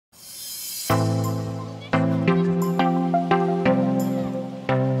Hi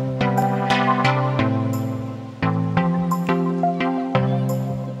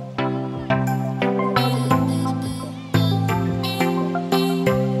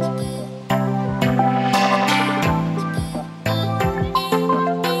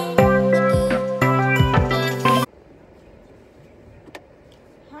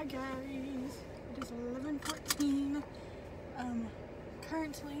guys, it is 11:14.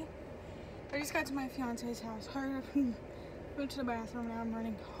 Currently, I just got to my fiance's house. Went to the bathroom. Now I'm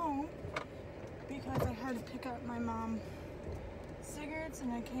running home because I had to pick up my mom cigarettes,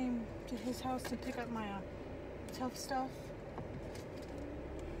 and I came to his house to pick up my tough stuff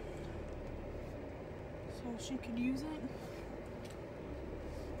so she could use it.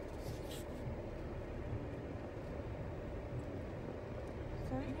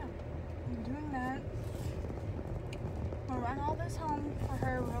 So yeah, I'm doing that. I'm gonna run all this home for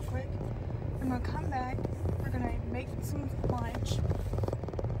her real quick. I'm gonna come back. We're gonna make some lunch.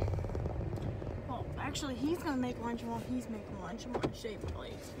 Well, actually, he's gonna make lunch while he's making lunch. I'm gonna shave my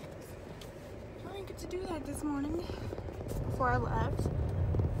legs. I didn't get to do that this morning before I left.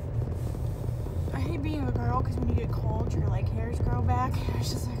 I hate being a girl because when you get cold, your like hairs grow back.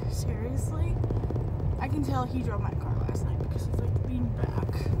 It's just like, seriously? I can tell he drove my car last night because it's like leaning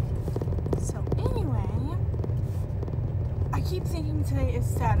back. So anyway, I keep thinking today is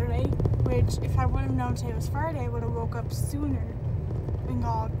Saturday, which if I would have known today was Friday, I would have woke up sooner and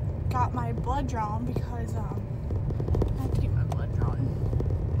got my blood drawn because I have to get my blood drawn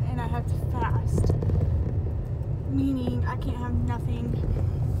and I have to fast, meaning I can't have nothing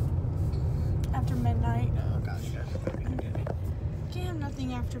after midnight. Oh gosh, can't have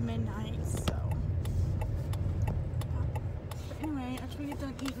nothing after midnight. So anyway, after we get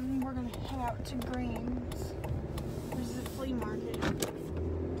done eating, we're gonna head out to Green's. This is a flea market.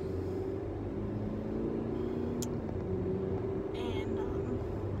 And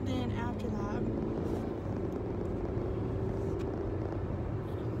then after that,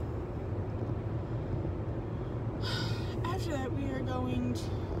 we are going to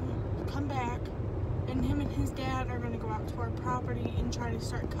come back, and him and his dad are gonna go out to our property and try to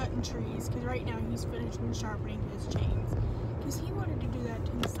start cutting trees, because right now he's finishing sharpening his chains. Because he wanted to do that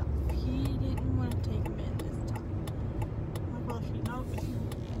to himself. He didn't want to take them in this time. I'm like, well, if you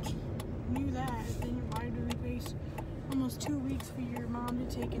knew that, then why do we waste almost 2 weeks for your mom to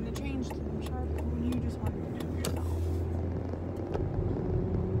take in the chains to them sharpen when you just wanted to do it yourself?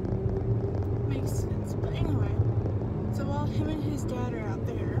 Makes sense. But anyway, so while him and his dad are out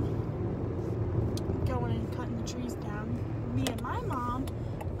there going and cutting the trees down, me and my mom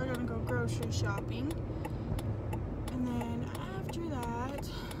are going to go grocery shopping. And then after that,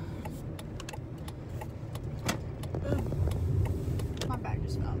 my bag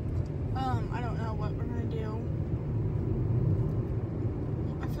just fell. I don't know what we're gonna do.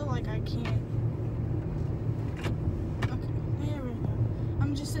 I feel like I can't. Okay, there we go.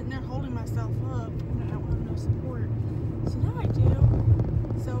 I'm just sitting there holding myself up, and I don't have no support. So now I do.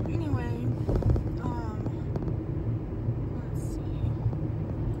 So anyway, let's see.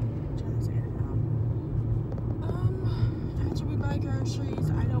 Turn this air down. After we buy groceries,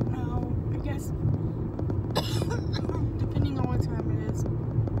 I don't know. I guess depending on what time it is,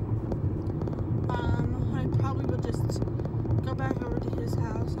 I probably will just go back over to his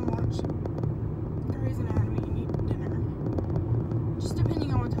house and watch Grey's Anatomy and eat dinner. Just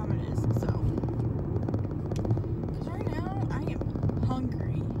depending on what time it is. So, because right now I am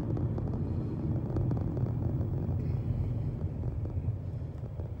hungry.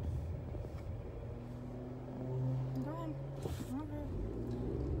 Go ahead. Okay.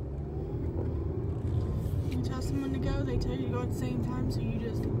 You tell someone to go, they tell you to go at the same time, so you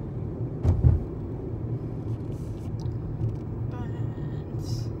just. But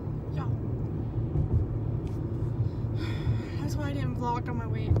yeah, that's why I didn't vlog on my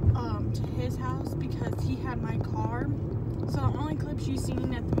way to his house, because he had my car. So the only clips you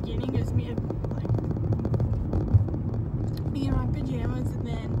seen at the beginning is me like me in my pajamas, and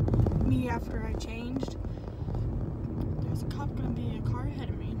then me after I changed. There's a cop gonna be a car ahead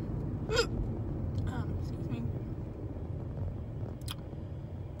of me. Excuse me.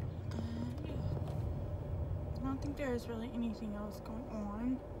 But yeah, I don't think there's really anything else going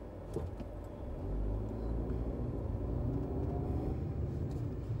on.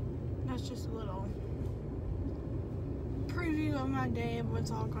 That's just a little preview of my day of what's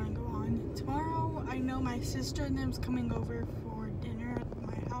all going to go on. Tomorrow, I know my sister and them's coming over for dinner at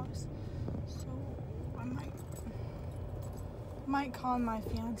my house, so I might call my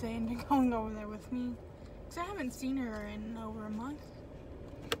fiance into going over there with me, because I haven't seen her in over a month.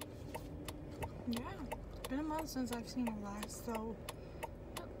 Yeah, it's been a month since I've seen her last, so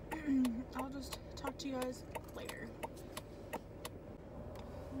I'll just talk to you guys later.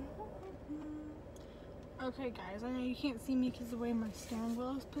 Okay guys, I know you can't see me because of the way my steering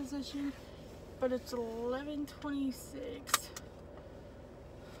wheel is positioned, but it's 11:26.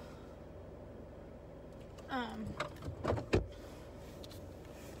 I'm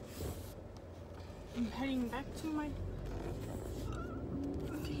heading back to my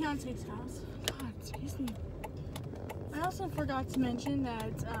fiance's house. God, excuse me. I also forgot to mention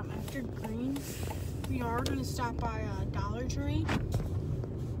that after Greens, we are going to stop by Dollar Tree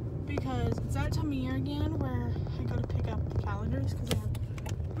because it's that time of year again where I go to pick up calendars because they have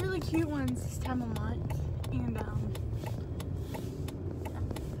really cute ones this time of month, and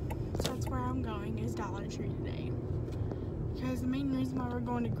so that's where I'm going, is Dollar Tree today. Because the main reason why we're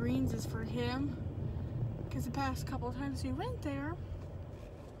going to Greens is for him, because the past couple of times we went there,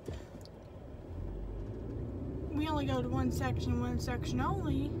 we only go to one section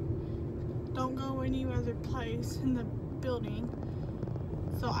only, don't go any other place in the building.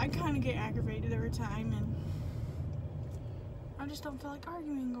 So I kind of get aggravated every time, and I just don't feel like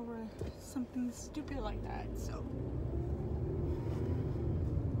arguing over something stupid like that, so.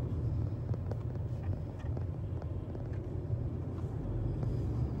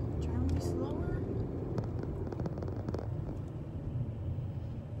 Trying to be slower.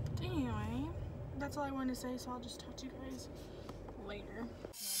 But anyway, that's all I wanted to say, so I'll just talk to you guys later.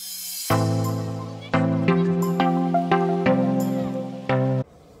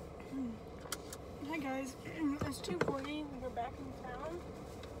 Hi guys, it's 2:40. We're back in town.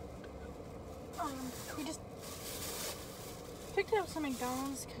 We just picked up some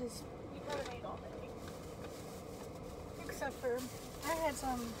McDonald's because we haven't ate all day. Except for I had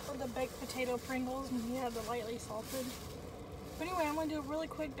some of the baked potato Pringles and he had the lightly salted. But anyway, I'm going to do a really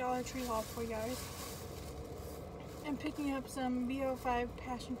quick Dollar Tree haul for you guys. I'm picking up some BO5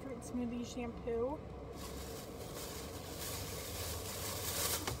 passion fruit smoothie shampoo.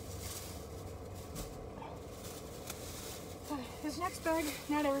 This next bag,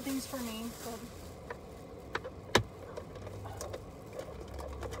 not everything's for me, but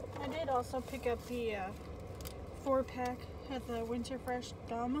I did also pick up the 4-pack at the Winter Fresh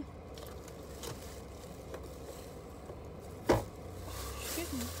gum.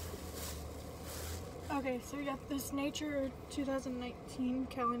 Excuse me. Okay, so we got this Nature 2019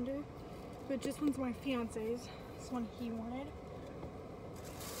 calendar, but this one's my fiance's. This one he wanted.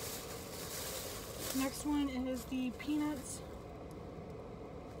 Next one is the Peanuts.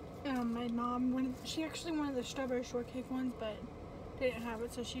 My mom, she actually wanted the strawberry shortcake ones, but they didn't have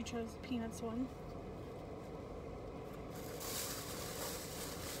it, so she chose the Peanuts one.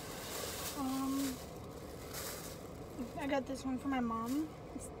 I got this one for my mom.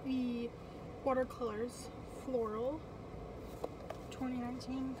 It's the Watercolors Floral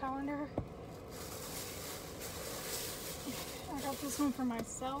 2019 calendar. I got this one for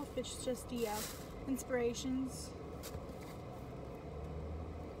myself. It's just the inspirations.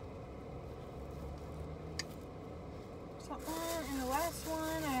 And the last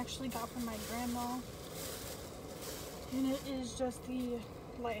one I actually got from my grandma, and it is just the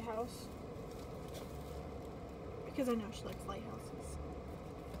lighthouse, because I know she likes lighthouses.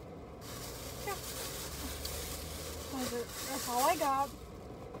 Yeah, that's all I got.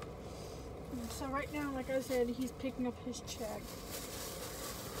 So right now, like I said, he's picking up his check.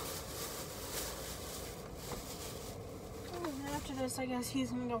 And after this, I guess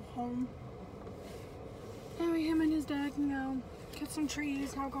he's gonna go home. That way him and his dad can go get some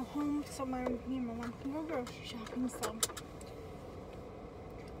trees, and I'll go home so me and my mom can go grocery shopping. So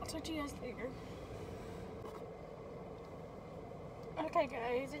I'll talk to you guys later. Okay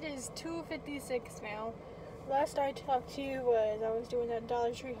guys, it is 2:56 now. Last I talked to you was I was doing that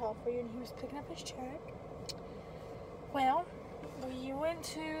Dollar Tree haul for you and he was picking up his check. Well, we went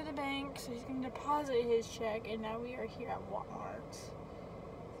to the bank so he's going to deposit his check, and now we are here at Walmart.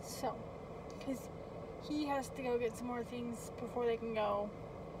 So, because he has to go get some more things before they can go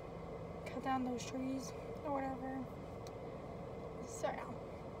cut down those trees or whatever. So yeah,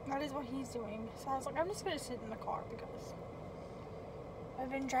 that is what he's doing. So I was like, I'm just going to sit in the car because I've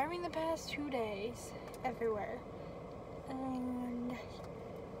been driving the past 2 days everywhere. And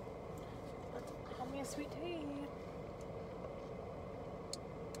have me a sweet tea.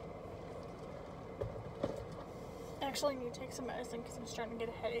 I actually need to take some medicine because I'm starting to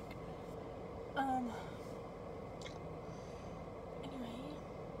get a headache.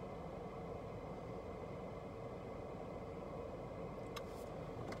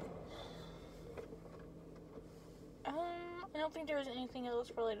 I don't think there's anything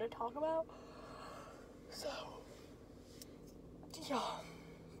else really to talk about. So, yeah.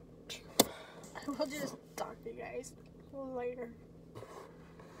 I will just talk to you guys later.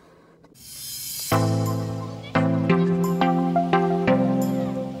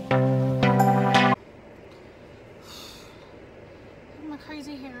 My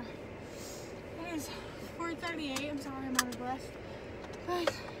crazy hair. It is 4:38. I'm sorry I'm out of breath.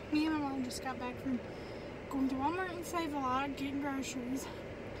 But me and my mom just got back from going to Walmart and Save a Lot, getting groceries.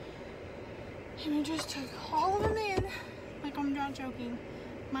 And we just took all of them in. Like, I'm not joking.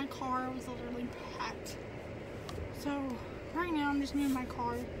 My car was literally packed. So right now I'm just moving my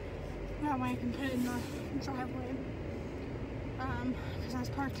car. That way I can put it in the driveway. Because I was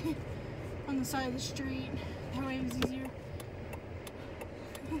parked on the side of the street. That way it was easier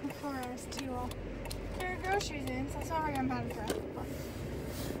for us to carry groceries in. So sorry I'm out of breath. But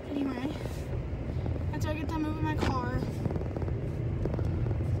anyway, after I get done moving my car,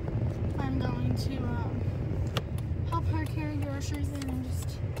 I'm going to help her carry groceries in and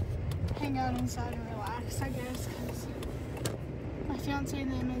just hang out inside and relax, I guess, because my fiance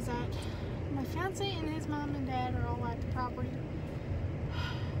and my fiance and his mom and dad are all at the property.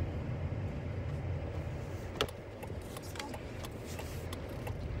 So,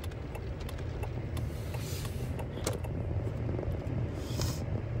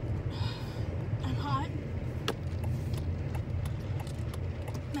 I'm hot.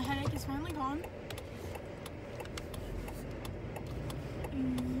 My headache is finally gone.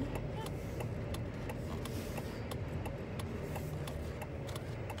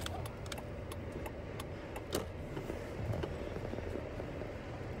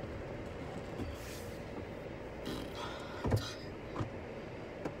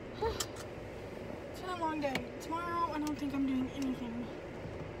 It's been a long day. Tomorrow I don't think I'm doing anything.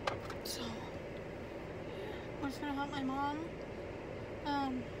 So I'm just gonna help my mom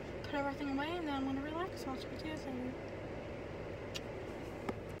put everything away, and then I'm gonna relax. So I'll speak to you later.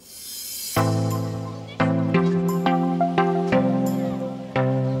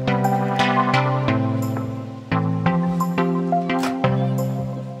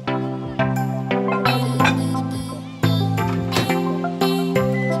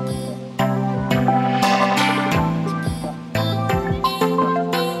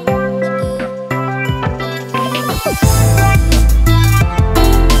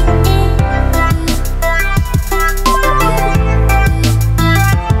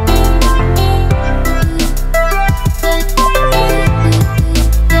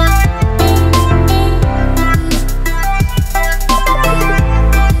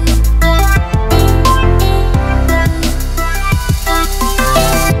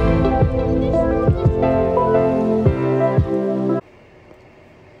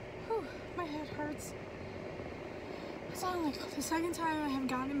 The second time I have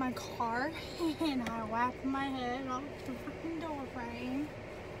gotten in my car and I whacked my head off the freaking door frame.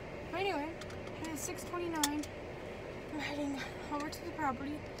 But anyway, it is 6:29. I'm heading over to the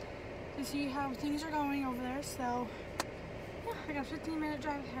property to see how things are going over there. So yeah, I got a 15-minute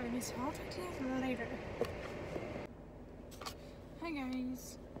drive ahead of me, so I'll talk to you later. Hi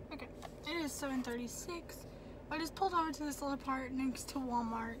guys. Okay, it is 7:36. I just pulled over to this little part next to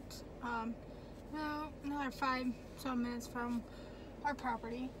Walmart. About another 5 minutes from our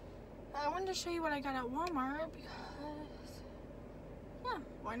property. I wanted to show you what I got at Walmart because, yeah,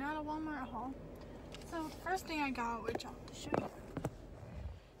 why not a Walmart haul? So the first thing I got, which I'll show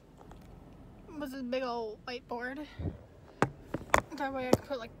you, was this big old whiteboard. That way I could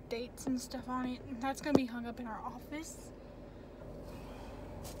put like dates and stuff on it. And that's gonna be hung up in our office.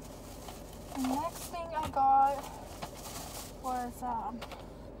 The next thing I got was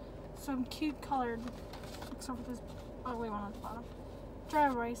some cute colored, except for this ugly one on the bottom, dry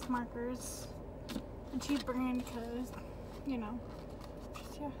erase markers. A cheap brand because, you know,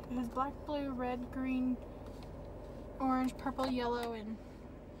 just, yeah, it has black, blue, red, green, orange, purple, yellow, and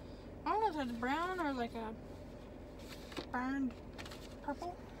I don't know if that's brown or like a burned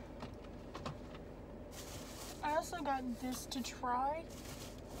purple. I also got this to try.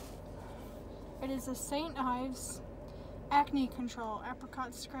 It is a St. Ives Acne Control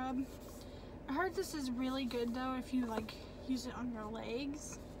Apricot Scrub. I heard this is really good though if you like use it on your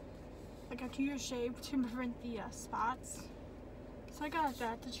legs, like after your shave, to prevent the spots. So I got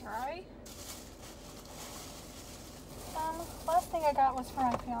that to try. Last thing I got was for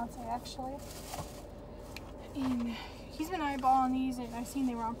my fiance actually, and he's been eyeballing these and I seen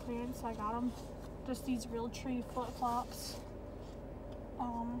they were on clearance, so I got them. Just these Real Tree flip-flops.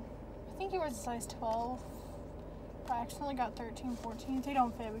 I think he was a size 12. I accidentally got 13, 14. If they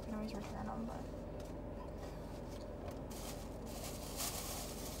don't fit, we can always return them, but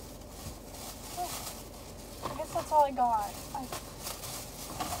all I got.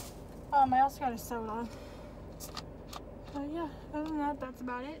 I also got a soda. But yeah, other than that, that's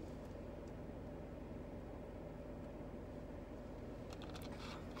about it.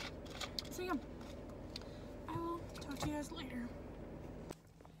 So yeah, I will talk to you guys later.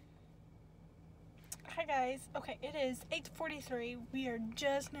 Hi guys. Okay, it is 8:43. We are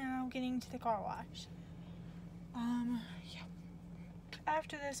just now getting to the car wash. Yeah.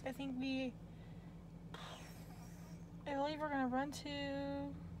 After this, I believe we're gonna run to.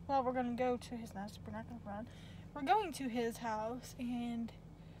 Well, we're gonna go to his house. We're not gonna run. We're going to his house, and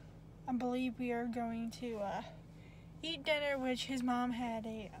I believe we are going to eat dinner, which his mom had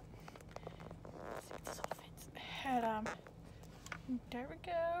there we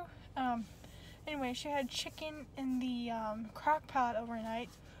go. Anyway, she had chicken in the crock pot overnight,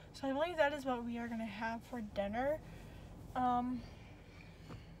 so I believe that is what we are gonna have for dinner.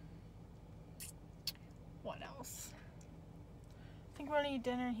 What else? I think we're gonna eat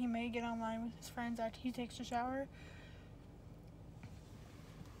dinner, and he may get online with his friends after he takes a shower.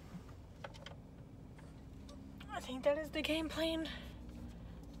 I think that is the game plan.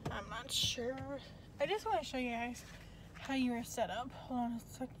 I'm not sure. I just want to show you guys how you are set up. Hold on a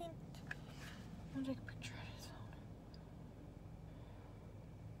second. I'm gonna take a picture of his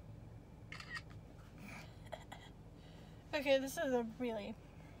phone. Okay, this is a really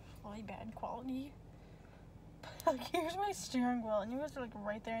bad quality. Like, here's my steering wheel, and you guys are like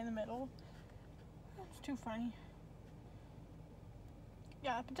right there in the middle. It's too funny.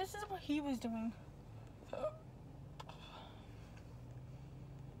 Yeah, but this is what he was doing.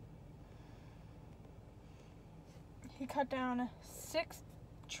 He cut down 6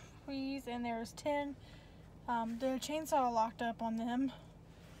 trees, and there's 10. The chainsaw locked up on them,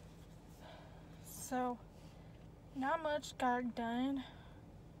 so not much got done.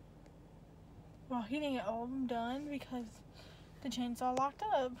 Well, he didn't get all of them done because the chainsaw locked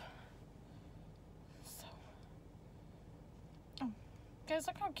up. So, oh, guys,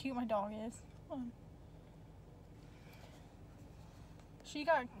 look how cute my dog is. Hold on. She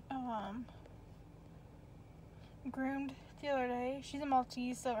got groomed the other day. She's a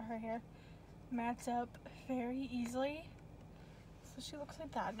Maltese, so her hair mats up very easily. So she looks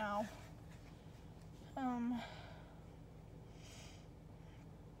like that now.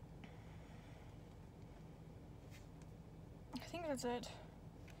 I think that's it.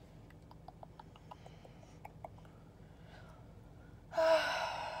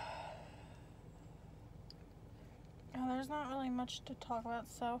 There's not really much to talk about,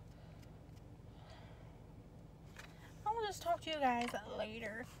 so I'll just talk to you guys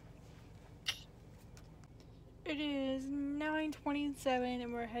later. It is 9:27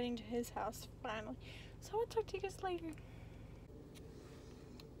 and we're heading to his house finally. So I'll talk to you guys later.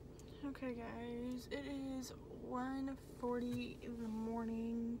 Okay guys, it is 1:40 in the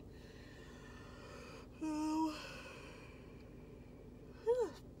morning.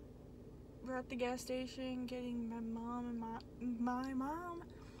 We're at the gas station getting my mom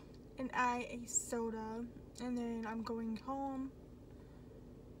and I a soda, and then I'm going home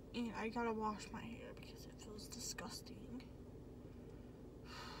and I gotta wash my hair because it feels disgusting.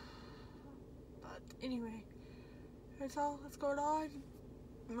 But anyway, that's all that's going on.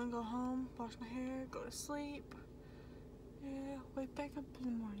 I'm gonna go home, wash my hair, go to sleep. Yeah, wake back up in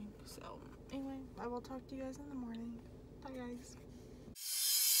the morning. So anyway, I will talk to you guys in the morning. Bye guys.